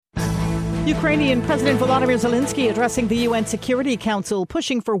Ukrainian President Volodymyr Zelenskyy addressing the UN Security Council,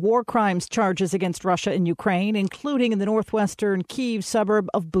 pushing for war crimes charges against Russia in Ukraine, including in the northwestern Kyiv suburb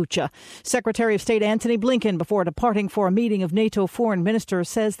of Bucha. Secretary of State Antony Blinken, before departing for a meeting of NATO foreign ministers,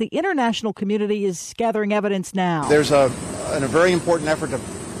 says the international community is gathering evidence now. There's a very important effort to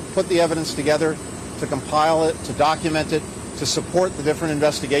put the evidence together, to compile it, to document it, to support the different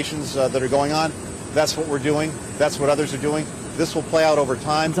investigations that are going on. That's what we're doing. That's what others are doing. This will play out over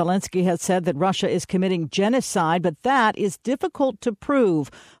time. Zelenskyy has said that Russia is committing genocide, but that is difficult to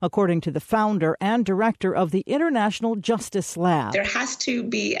prove, according to the founder and director of the International Justice Lab. There has to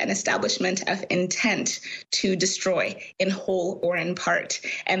be an establishment of intent to destroy in whole or in part,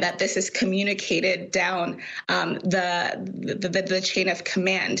 and that this is communicated down the chain of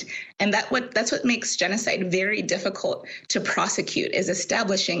command. And that's what makes genocide very difficult to prosecute, is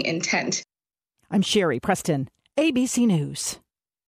establishing intent. I'm Sherry Preston, ABC News.